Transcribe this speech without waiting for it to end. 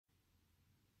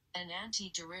An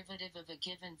antiderivative of a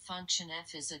given function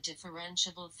f is a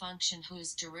differentiable function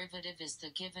whose derivative is the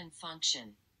given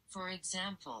function. For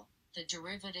example, the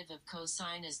derivative of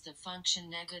cosine is the function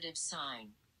negative sine.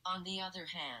 On the other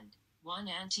hand, one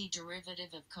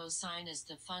antiderivative of cosine is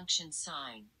the function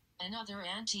sine. Another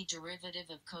antiderivative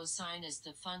of cosine is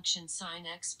the function sin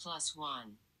x plus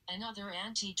 1. Another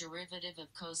antiderivative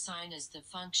of cosine is the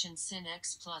function sin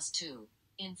x plus 2.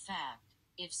 In fact,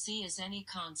 if c is any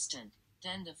constant,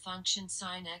 then the function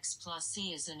sin x plus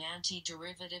c is an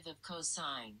antiderivative of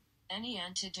cosine. Any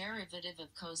antiderivative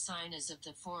of cosine is of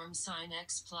the form sin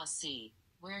x plus c,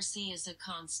 where c is a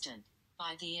constant.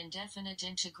 By the indefinite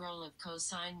integral of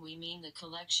cosine we mean the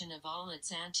collection of all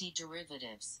its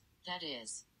antiderivatives, that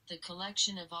is, the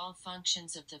collection of all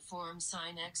functions of the form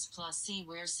sin x plus c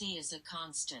where c is a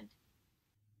constant.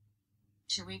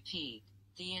 To repeat,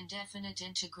 the indefinite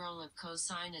integral of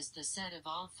cosine is the set of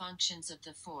all functions of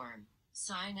the form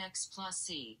sin x plus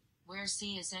c, where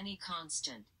c is any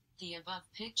constant. The above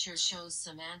picture shows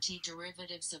some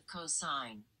antiderivatives of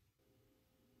cosine.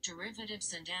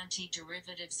 Derivatives and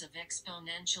antiderivatives of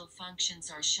exponential functions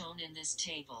are shown in this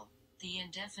table. The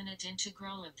indefinite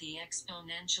integral of the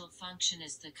exponential function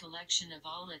is the collection of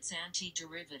all its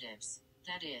antiderivatives,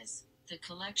 that is, the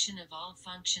collection of all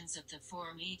functions of the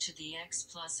form e to the x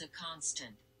plus a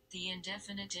constant. The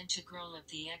indefinite integral of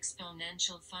the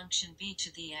exponential function b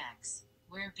to the x,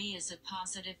 where b is a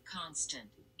positive constant,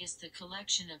 is the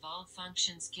collection of all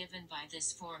functions given by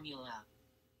this formula.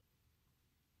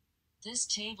 This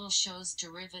table shows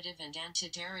derivative and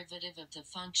antiderivative of the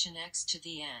function x to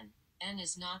the n. N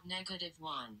is not negative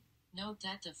 1. Note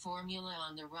that the formula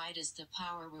on the right is the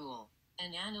power rule.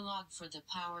 An analog for the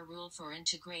power rule for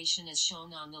integration is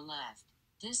shown on the left.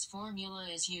 This formula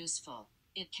is useful.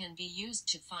 It can be used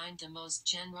to find the most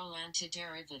general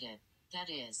antiderivative, that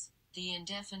is, the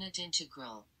indefinite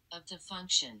integral, of the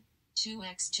function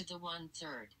 2x to the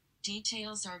 1/3.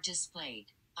 Details are displayed.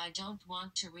 I don't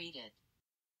want to read it.